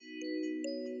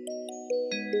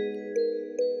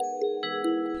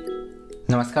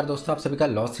नमस्कार दोस्तों, आप सभी का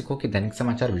लॉ सीखो के दैनिक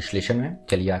समाचार विश्लेषण में।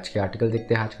 चलिए आज के आर्टिकल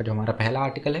देखते हैं। आज का जो हमारा पहला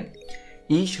आर्टिकल है,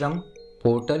 ई श्रम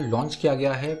पोर्टल लॉन्च किया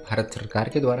गया है भारत सरकार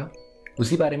के द्वारा।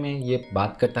 उसी बारे में ये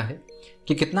बात करता है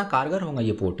कि कितना कारगर होगा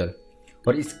ये पोर्टल,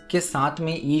 और इसके साथ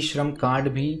में ई श्रम कार्ड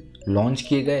भी लॉन्च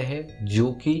किए गए हैं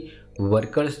जो कि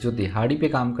वर्कर्स जो दिहाड़ी पे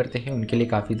काम करते हैं उनके लिए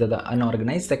काफ़ी ज़्यादा,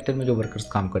 अनऑर्गेनाइज सेक्टर में जो वर्कर्स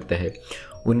काम करते हैं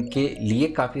उनके लिए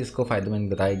काफ़ी इसको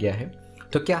फ़ायदेमंद बताया गया है।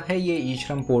 तो क्या है ये ई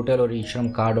श्रम पोर्टल और ई श्रम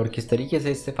कार्ड, और किस तरीके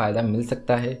से इससे फ़ायदा मिल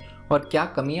सकता है और क्या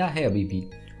कमियां हैं अभी भी,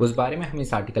 उस बारे में हम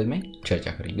इस आर्टिकल में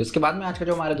चर्चा करेंगे। उसके बाद में आज का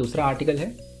जो हमारा दूसरा आर्टिकल है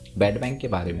बेड बैंक के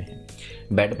बारे में है।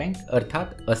 बेड बैंक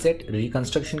अर्थात असेट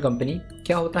रिकंस्ट्रक्शन कंपनी।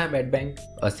 क्या होता है bed bank?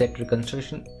 Asset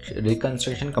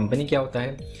Reconstruction company क्या होता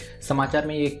है, समाचार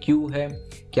में ये क्यों है,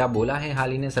 क्या बोला है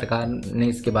हाल ही में सरकार ने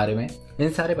इसके बारे में,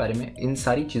 इन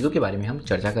सारी चीज़ों के बारे में हम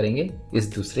चर्चा करेंगे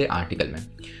इस दूसरे आर्टिकल में।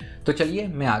 तो चलिए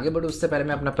मैं आगे बढ़ूँ उससे पहले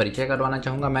मैं अपना परिचय करवाना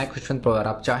चाहूँगा। मैं खुशवंत पवार।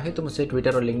 आप चाहे तो मुझसे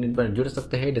ट्विटर और लिंक्डइन पर जुड़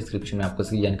सकते हैं, डिस्क्रिप्शन में आपको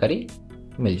इसकी जानकारी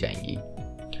मिल जाएंगी।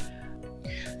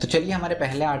 तो चलिए हमारे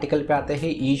पहले आर्टिकल पे आते हैं,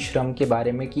 ई श्रम के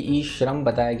बारे में। कि ई श्रम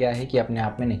बताया गया है कि अपने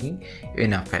आप में नहीं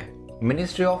इनफ है।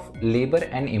 Ministry of labour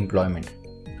and employment,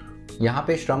 यहाँ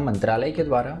पे श्रम मंत्रालय के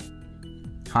द्वारा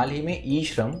हाल ही में ई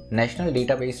श्रम national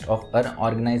database of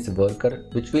unorganised worker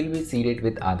which will be seeded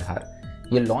with आधार,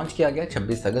 ये लॉन्च किया गया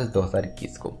 26 अगस्त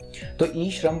 2021 को। तो ई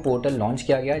श्रम पोर्टल लॉन्च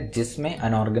किया गया जिसमें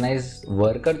अनऑर्गेनाइज्ड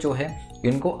वर्कर जो है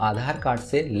इनको आधार कार्ड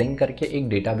से लिंक करके एक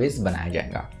डेटाबेस बनाया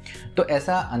जाएगा। तो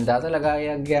ऐसा अंदाज़ा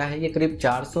लगाया गया है कि करीब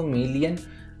 400 मिलियन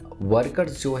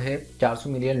वर्कर्स जो है, 400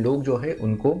 मिलियन लोग जो है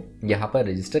उनको यहाँ पर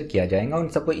रजिस्टर किया जाएगा, उन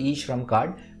सबको ई श्रम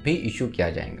कार्ड भी इशू किया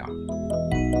जाएगा।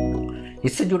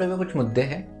 इससे जुड़े हुए कुछ मुद्दे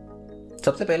हैं।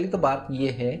 सबसे पहली तो बात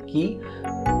यह है कि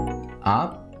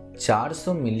आप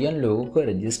 400 मिलियन लोगों को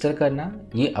रजिस्टर करना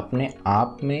ये अपने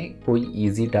आप में कोई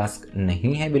इजी टास्क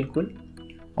नहीं है बिल्कुल।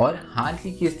 और हाल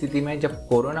ही की स्थिति में जब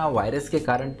कोरोना वायरस के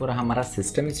कारण पूरा हमारा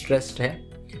सिस्टम स्ट्रेस्ड है,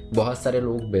 बहुत सारे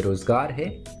लोग बेरोजगार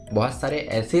हैं, बहुत सारे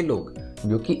ऐसे लोग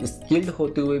जो कि स्किल्ड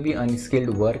होते हुए भी अनस्किल्ड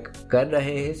वर्क कर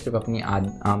रहे हैं सिर्फ अपनी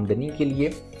आमदनी के लिए,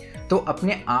 तो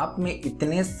अपने आप में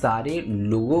इतने सारे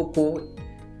लोगों को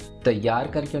तैयार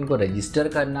करके उनको रजिस्टर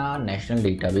करना, नेशनल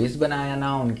डेटाबेस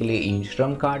बनाना, उनके लिए ई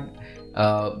श्रम कार्ड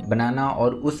बनाना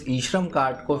और उस ई श्रम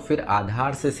कार्ड को फिर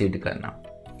आधार से सीड करना,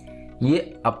 ये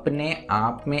अपने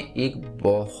आप में एक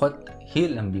बहुत ही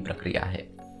लंबी प्रक्रिया है।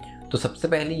 तो सबसे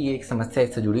पहले ये एक समस्या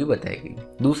इससे जुड़ी हुई बताई गई।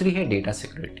 दूसरी है डेटा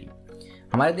सिक्योरिटी।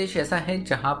 हमारा देश ऐसा है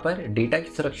जहाँ पर डेटा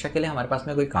की सुरक्षा के लिए हमारे पास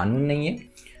में कोई कानून नहीं है,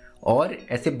 और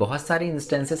ऐसे बहुत सारे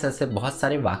इंस्टेंसेस, ऐसे बहुत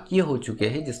सारे वाक़ये हो चुके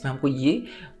हैं जिसमें हमको ये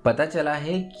पता चला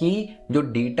है कि जो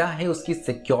डेटा है उसकी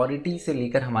सिक्योरिटी से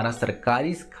लेकर हमारा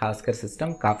सरकारी खासकर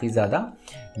सिस्टम काफ़ी ज़्यादा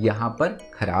यहाँ पर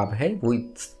ख़राब है। वो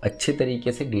अच्छे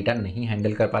तरीके से डेटा नहीं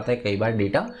हैंडल कर पाता है, कई बार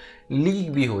डेटा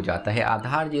लीक भी हो जाता है।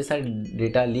 आधार जैसा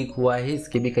डेटा लीक हुआ है,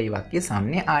 इसके भी कई वाक़ये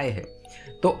सामने आए हैं।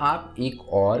 तो आप एक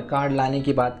और कार्ड लाने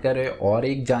की बात कर रहे हो और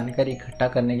एक जानकारी इकट्ठा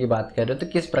करने की बात कर रहे हो, तो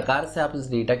किस प्रकार से आप इस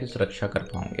डेटा की सुरक्षा कर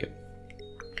पाओगे।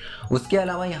 उसके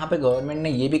अलावा यहाँ पे गवर्नमेंट ने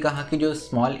ये भी कहा कि जो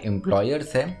स्मॉल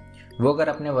एम्प्लॉयर्स हैं वो अगर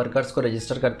अपने वर्कर्स को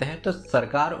रजिस्टर करते हैं तो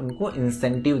सरकार उनको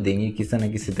इंसेंटिव देंगी किसी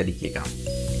न किसी तरीके का।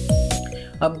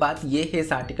 अब बात ये है,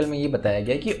 इस आर्टिकल में ये बताया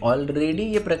गया कि ऑलरेडी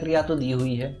ये प्रक्रिया तो दी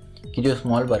हुई है कि जो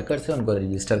स्मॉल वर्कर्स हैं उनको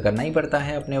रजिस्टर करना ही पड़ता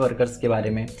है अपने वर्कर्स के बारे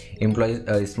में,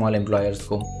 स्मॉल एम्प्लॉयर्स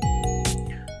को।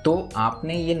 तो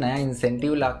आपने ये नया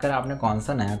इंसेंटिव लाकर आपने कौन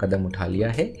सा नया कदम उठा लिया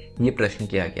है, ये प्रश्न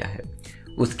किया गया है।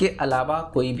 उसके अलावा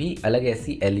कोई भी अलग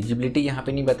ऐसी एलिजिबिलिटी यहाँ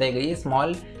पे नहीं बताई गई है।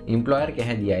 स्मॉल एम्प्लॉयर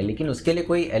कह दिया है, लेकिन उसके लिए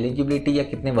कोई एलिजिबिलिटी या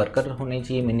कितने वर्कर होने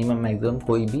चाहिए मिनिमम मैक्सिमम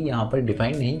कोई भी यहाँ पर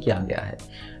डिफाइन नहीं किया गया है।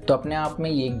 तो अपने आप में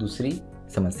ये एक दूसरी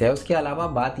समस्या है। उसके अलावा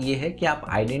बात ये है कि आप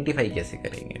आइडेंटिफाई कैसे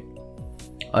करेंगे।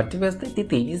 अर्थव्यवस्था इतनी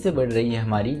तेज़ी से बढ़ रही है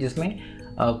हमारी, जिसमें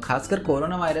खासकर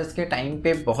कोरोना वायरस के टाइम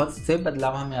पे बहुत से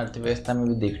बदलाव हमें अर्थव्यवस्था में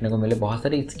भी देखने को मिले। बहुत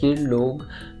सारे स्किल्ड लोग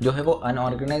जो है वो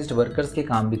अनऑर्गेनाइज्ड वर्कर्स के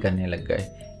काम भी करने लग गए।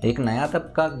 एक नया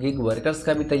तबका गिग वर्कर्स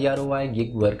का भी तैयार हुआ है।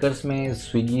 गिग वर्कर्स में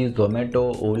स्विगी, जोमेटो,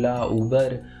 ओला,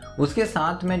 उबर, उसके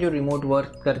साथ में जो रिमोट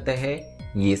वर्क करते हैं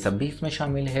ये सब भी इसमें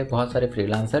शामिल है। बहुत सारे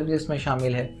फ्रीलांसर भी इसमें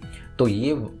शामिल है। तो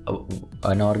ये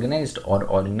अनऑर्गेनाइज्ड और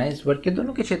ऑर्गेनाइज्ड वर्क के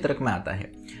दोनों के क्षेत्र में आता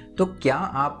है। तो क्या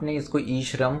आपने इसको ई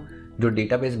श्रम जो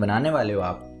डेटाबेस बनाने वाले हो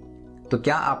आप, तो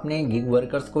क्या आपने गिग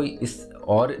वर्कर्स को इस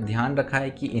और ध्यान रखा है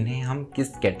कि इन्हें हम किस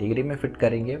कैटेगरी में फिट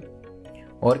करेंगे,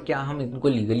 और क्या हम इनको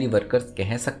लीगली वर्कर्स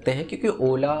कह सकते हैं? क्योंकि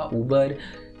ओला, उबर,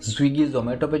 स्विगी,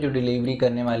 जोमेटो पे जो डिलीवरी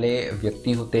करने वाले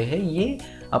व्यक्ति होते हैं ये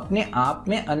अपने आप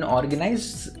में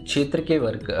अनऑर्गेनाइज्ड क्षेत्र के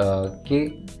वर्क के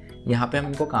यहाँ पे हम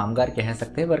इनको कामगार कह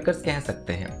सकते हैं, वर्कर्स कह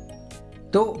सकते हैं।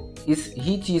 तो इस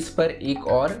ही चीज़ पर एक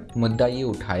और मुद्दा ये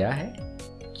उठाया है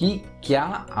कि क्या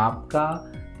आपका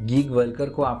गीग वर्कर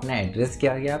को आपने एड्रेस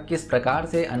किया गया, आप किस प्रकार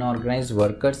से अनऑर्गेनाइज्ड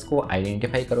वर्कर्स को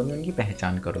आइडेंटिफाई करोगे, उनकी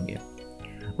पहचान करोगे।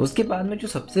 उसके बाद में जो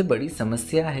सबसे बड़ी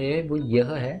समस्या है वो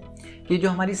यह है कि जो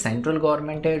हमारी सेंट्रल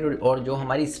गवर्नमेंट है और जो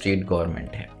हमारी स्टेट गवर्नमेंट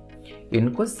है,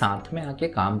 इनको साथ में आके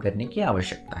काम करने की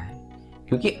आवश्यकता है,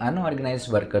 क्योंकि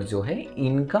अनऑर्गेनाइज्ड वर्कर जो है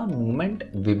इनका मूवमेंट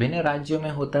विभिन्न राज्यों में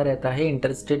होता रहता है।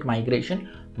 इंटरस्टेट माइग्रेशन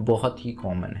बहुत ही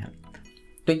कॉमन है।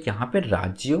 तो यहाँ पे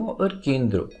राज्यों और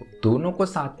केंद्रों को दोनों को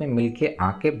साथ में मिलके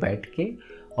आके बैठ के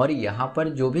और यहाँ पर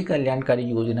जो भी कल्याणकारी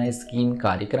योजना, स्कीम,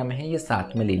 कार्यक्रम है, ये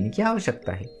साथ में लेने की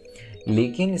आवश्यकता है।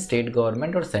 लेकिन स्टेट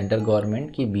गवर्नमेंट और सेंट्रल गवर्नमेंट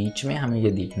के बीच में हमें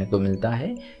ये देखने को मिलता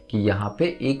है कि यहाँ पे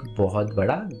एक बहुत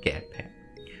बड़ा गैप है।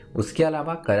 उसके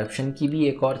अलावा करप्शन की भी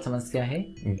एक और समस्या है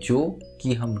जो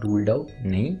कि हम रूल्ड आउट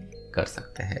नहीं कर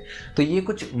सकते हैं। तो ये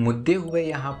कुछ मुद्दे हुए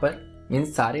यहाँ पर। इन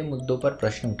सारे मुद्दों पर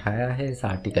प्रश्न उठाया है इस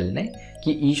आर्टिकल ने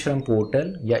कि ई श्रम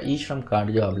पोर्टल या ई श्रम कार्ड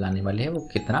जो अब लाने वाले हैं वो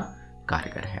कितना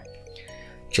कारगर है।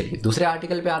 चलिए दूसरे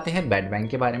आर्टिकल पे आते हैं, बैड बैंक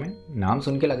के बारे में। नाम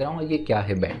सुन के लग रहा हूँ ये क्या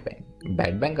है बैड बैंक।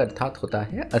 बैड बैंक अर्थात होता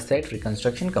है असेट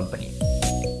रिकंस्ट्रक्शन कंपनी।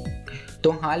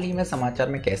 तो हाल ही में समाचार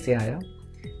में कैसे आया,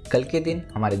 कल के दिन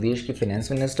हमारे देश की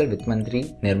फाइनेंस मिनिस्टर, वित्त मंत्री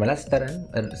निर्मला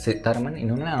सीतारमन,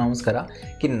 इन्होंने अनाउंस करा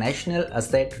कि National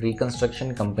Asset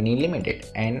Reconstruction Company Limited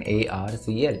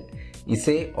NARCL,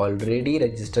 इसे ऑलरेडी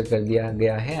रजिस्टर कर दिया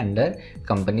गया है अंडर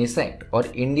कंपनीज एक्ट। और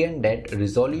Indian Debt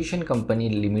Resolution Company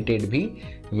Limited भी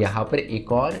यहाँ पर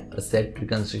एक और असेट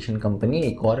रिकंस्ट्रक्शन कंपनी,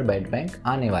 एक और बैड बैंक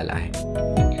आने वाला है।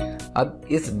 अब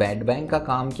इस बैड बैंक का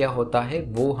काम क्या होता है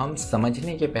वो हम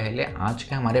समझने के पहले आज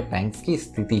के हमारे बैंक्स की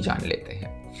स्थिति जान लेते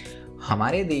हैं।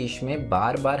 हमारे देश में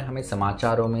बार बार हमें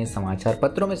समाचारों में, समाचार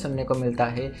पत्रों में सुनने को मिलता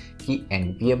है कि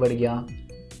NPA बढ़ गया।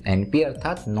 NPA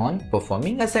अर्थात नॉन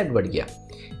परफॉर्मिंग एसेट बढ़ गया।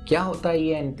 क्या होता है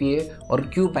ये NPA और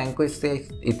क्यों बैंक को इससे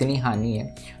इतनी हानि है?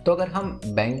 तो अगर हम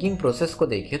बैंकिंग प्रोसेस को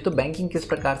देखें तो बैंकिंग किस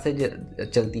प्रकार से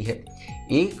चलती है।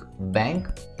 एक बैंक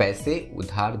पैसे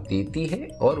उधार देती है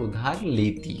और उधार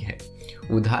लेती है।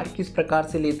 उधार किस प्रकार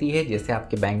से लेती है, जैसे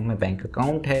आपके बैंक में बैंक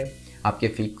अकाउंट है, आपके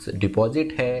फिक्स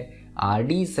डिपॉजिट है,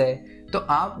 RDs है, तो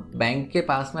आप बैंक के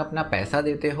पास में अपना पैसा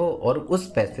देते हो और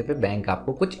उस पैसे पे बैंक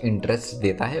आपको कुछ इंटरेस्ट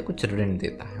देता है, कुछ ऋण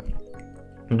देता है।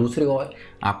 दूसरी ओर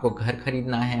आपको घर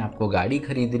खरीदना है, आपको गाड़ी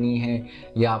खरीदनी है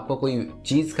या आपको कोई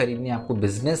चीज़ खरीदनी है, आपको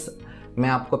बिजनेस में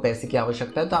आपको पैसे की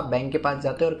आवश्यकता है, तो आप बैंक के पास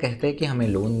जाते हैं और कहते हैं कि हमें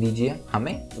लोन दीजिए,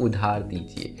 हमें उधार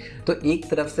दीजिए। तो एक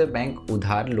तरफ से बैंक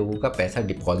उधार लोगों का पैसा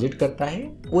डिपॉजिट करता है,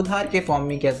 उधार के फॉर्म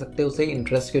में कह सकते हैं उसे,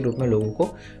 इंटरेस्ट के रूप में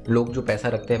लोग जो पैसा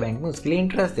रखते हैं बैंक में उसके लिए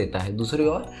इंटरेस्ट देता है। दूसरी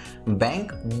ओर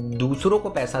बैंक दूसरों को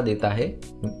पैसा देता है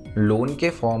लोन के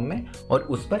फॉर्म में और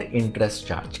उस पर इंटरेस्ट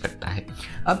चार्ज करता है।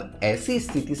 अब ऐसी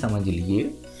स्थिति समझ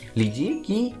लीजिए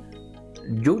कि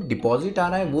जो डिपॉजिट आ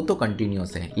रहा है वो तो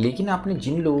कंटिन्यूस है, लेकिन आपने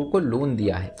जिन लोगों को लोन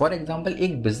दिया है, फॉर एग्जांपल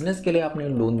एक बिजनेस के लिए आपने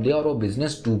लोन दिया और वो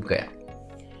बिजनेस डूब गया,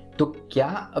 तो क्या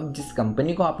अब जिस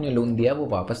कंपनी को आपने लोन दिया वो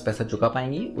वापस पैसा चुका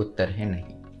पाएंगी? उत्तर है नहीं।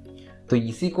 तो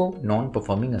इसी को नॉन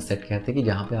परफॉर्मिंग एसेट कहते हैं कि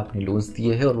जहाँ पे आपने लोन्स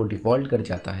दिए हैं और वो डिफॉल्ट कर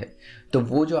जाता है, तो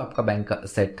वो जो आपका बैंक का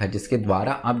एसेट था जिसके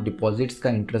द्वारा आप डिपॉजिट्स का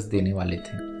इंटरेस्ट देने वाले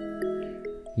थे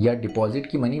या डिपॉजिट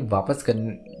की मनी वापस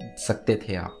कर सकते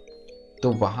थे आप, तो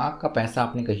वहाँ का पैसा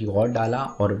आपने कहीं और डाला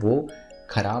और वो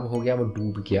खराब हो गया, वो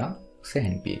डूब गया, उसे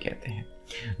NPA कहते हैं।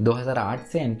 2008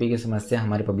 से NPA की समस्या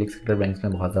हमारे पब्लिक सेक्टर बैंक्स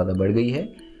में बहुत ज़्यादा बढ़ गई है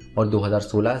और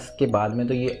 2016 के बाद में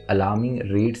तो ये अलार्मिंग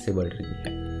रेट से बढ़ रही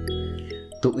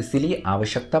है। तो इसीलिए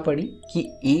आवश्यकता पड़ी कि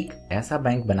एक ऐसा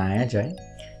बैंक बनाया जाए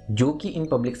जो कि इन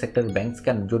पब्लिक सेक्टर बैंक्स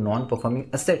का जो नॉन परफॉर्मिंग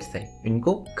एसेट्स है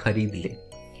इनको खरीद ले,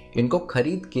 इनको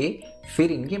खरीद के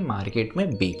फिर इनके मार्केट में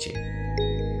बेचे।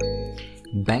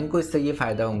 बैंक को इससे ये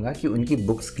फ़ायदा होगा कि उनकी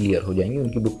बुक्स क्लियर हो जाएंगी,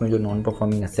 उनकी बुक में जो नॉन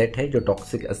परफॉर्मिंग एसेट है, जो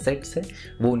टॉक्सिक एसेट्स है,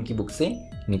 वो उनकी बुक से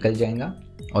निकल जाएगा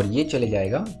और ये चले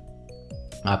जाएगा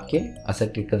आपके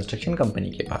असेट रिकंस्ट्रक्शन कंपनी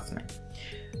के पास में।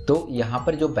 तो यहाँ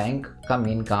पर जो बैंक का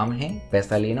मेन काम है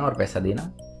पैसा लेना और पैसा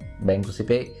देना, बैंक उसी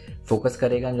पे फोकस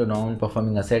करेगा। जो नॉन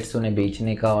परफॉर्मिंग एसेट्स उन्हें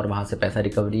बेचने का और वहाँ से पैसा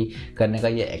रिकवरी करने का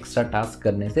ये एक्स्ट्रा टास्क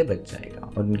करने से बच जाएगा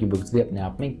और उनकी बुक्स भी अपने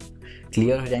आप में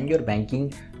क्लियर हो जाएंगी और बैंकिंग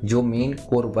जो मेन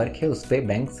कोर वर्क है उस पर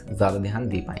बैंक्स ज़्यादा ध्यान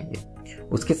दे पाएंगे।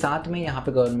 उसके साथ में यहाँ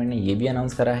पे गवर्नमेंट ने ये भी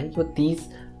अनाउंस करा है कि वो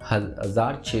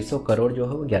 30,600 करोड़ जो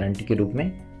है वो गारंटी के रूप में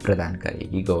प्रदान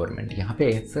करेगी गवर्नमेंट, यहाँ पे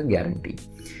एज गारंटी।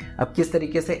 अब किस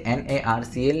तरीके से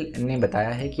NARCL ने बताया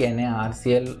है कि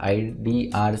NARCL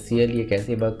IDRCL ये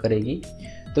कैसे वर्क करेगी,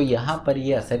 तो यहाँ पर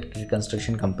ये असेट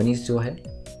रिकंस्ट्रक्शन कंपनीज जो है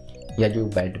या जो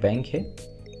बैड बैंक है,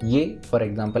 ये फॉर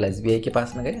एग्जांपल SBI के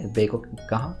पास में गए, SBI को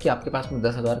कहा कि आपके पास में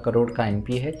 10,000 करोड़ का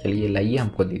NPA है, चलिए लाइए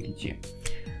हमको दे दीजिए,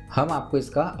 हम आपको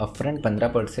इसका अपफ्रंट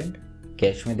 15%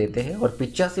 कैश में देते हैं और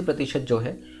 85% जो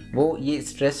है वो ये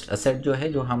स्ट्रेस्ड असेट जो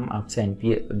है, जो हम आपसे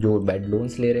एनपीए जो बैड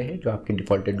लोन्स ले रहे हैं, जो आपके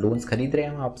डिफॉल्टेड लोन्स खरीद रहे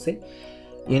हैं हम आपसे,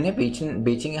 इन्हें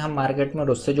बेचेंगे हम मार्केट में, और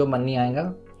उससे जो मनी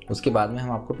आएगा उसके बाद में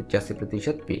हम आपको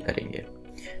 85% पे करेंगे।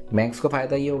 बैंक्स को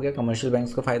फ़ायदा ये हो गया, कमर्शियल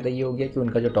बैंक्स को फ़ायदा ये हो गया कि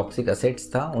उनका जो टॉक्सिक असेट्स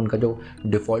था, उनका जो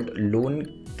डिफ़ॉल्ट लोन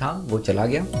था वो चला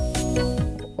गया,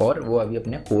 और वो अभी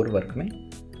अपने कोर वर्क में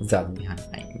ज़्यादा ध्यान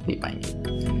दे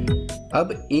पाएंगे।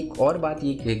 अब एक और बात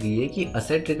ये कही गई है कि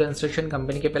असेट रिकंस्ट्रक्शन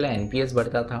कंपनी के पहले एनपीएस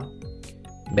बढ़ता था,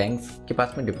 बैंक्स के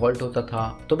पास में डिफ़ॉल्ट होता था,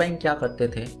 तो बैंक क्या करते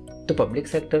थे, तो पब्लिक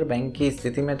सेक्टर बैंक की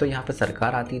स्थिति में तो यहाँ पे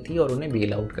सरकार आती थी और उन्हें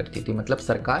बेल आउट करती थी। मतलब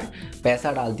सरकार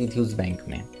पैसा डालती थी उस बैंक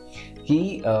में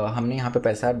कि हमने यहाँ पे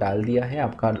पैसा डाल दिया है,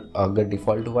 आपका अगर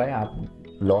डिफ़ॉल्ट हुआ है, आप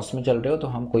लॉस में चल रहे हो, तो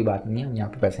हम कोई बात नहीं है, हम यहाँ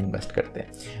पे पैसा इन्वेस्ट करते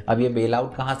हैं। अब ये बेल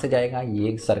आउट कहाँ से जाएगा,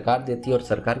 ये सरकार देती है, और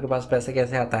सरकार के पास पैसा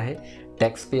कैसे आता है,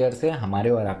 टैक्स पेयर से, हमारे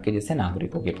और आपके जैसे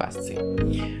नागरिकों के पास से।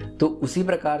 तो उसी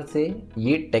प्रकार से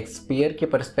ये टैक्स पेयर के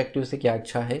पर्सपेक्टिव से क्या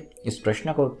अच्छा है, इस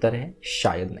प्रश्न का उत्तर है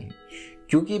शायद नहीं,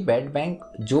 क्योंकि बैड बैंक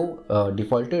जो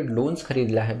डिफ़ॉल्टेड लोन्स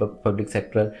खरीद रहा है पब्लिक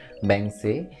सेक्टर बैंक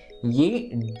से, ये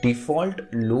डिफ़ॉल्ट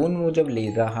लोन वो जब ले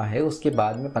रहा है उसके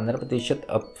बाद में 15%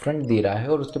 अपफ्रंट दे रहा है,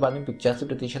 और उसके बाद में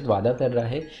 85% वादा कर रहा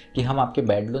है कि हम आपके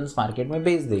बैड लोन्स मार्केट में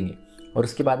बेच देंगे, और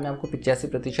उसके बाद में आपको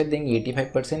 85% देंगे,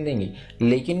 85% देंगे।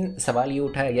 लेकिन सवाल ये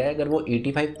उठाया गया है, अगर वो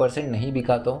 85% नहीं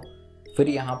बिका तो फिर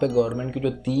यहाँ पे गवर्नमेंट की जो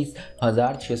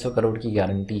 30,600 करोड़ की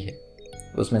गारंटी है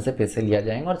उसमें से पैसे लिया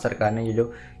जाएंगे, और सरकार ने ये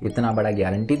जो इतना बड़ा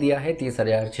गारंटी दिया है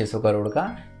 30,600 करोड़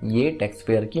का, ये टैक्स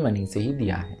पेयर की मनी से ही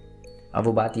दिया है। अब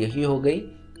वो बात यही हो गई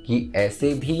कि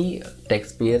ऐसे भी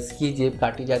टैक्स पेयर्स की जेब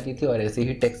काटी जाती थी, और ऐसे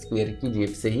ही टैक्स पेयर की जेब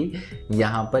से ही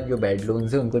यहाँ पर जो बैड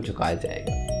लोन्स है उनको चुकाया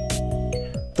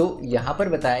जाएगा। तो यहाँ पर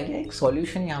बताया गया एक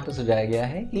सॉल्यूशन यहाँ पर सुझाया गया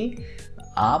है कि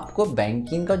आपको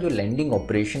बैंकिंग का जो लेंडिंग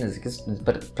ऑपरेशन है, किस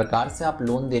प्रकार से आप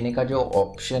लोन देने का जो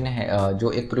ऑप्शन है,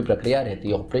 जो एक पूरी प्रक्रिया रहती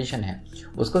है, ऑपरेशन है,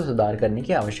 उसको सुधार करने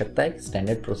की आवश्यकता है।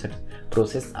 स्टैंडर्ड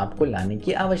प्रोसेस आपको लाने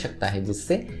की आवश्यकता है,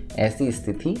 जिससे ऐसी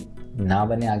स्थिति ना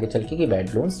बने आगे चल के कि बैड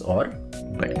लोन्स और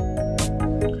बढ़े।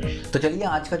 तो चलिए,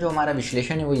 आज का जो हमारा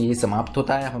विश्लेषण है वो यही समाप्त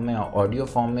होता है। हमें ऑडियो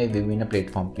फॉर्म में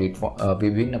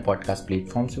विभिन्न पॉडकास्ट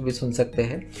प्लेटफॉर्म्स पे भी सुन सकते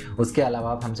हैं। उसके अलावा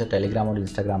आप हमसे टेलीग्राम और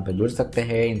इंस्टाग्राम पे जुड़ सकते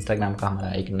हैं। इंस्टाग्राम का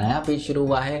हमारा एक नया पेज शुरू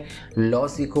हुआ है, लॉ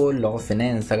सीखो लॉ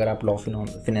फाइनेंस। अगर आप लॉ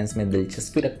फाइनेंस में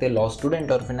दिलचस्पी रखते हैं, लॉ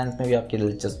स्टूडेंट और फाइनेंस में भी आपकी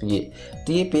दिलचस्पी है,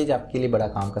 तो ये पेज आपके लिए बड़ा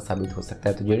काम का साबित हो सकता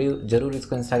है। तो जरूर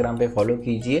इसको इंस्टाग्राम पे फॉलो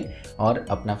कीजिए और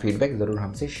अपना फीडबैक ज़रूर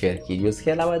हमसे शेयर कीजिए।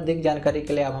 उसके अलावा अधिक जानकारी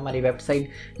के लिए आप हमारी वेबसाइट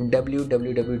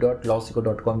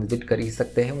www.lawsico.com विजिट कर ही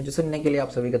सकते हैं। मुझे सुनने के लिए आप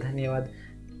सभी का धन्यवाद।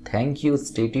 Thank you.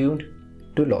 Stay tuned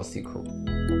to law सीखो।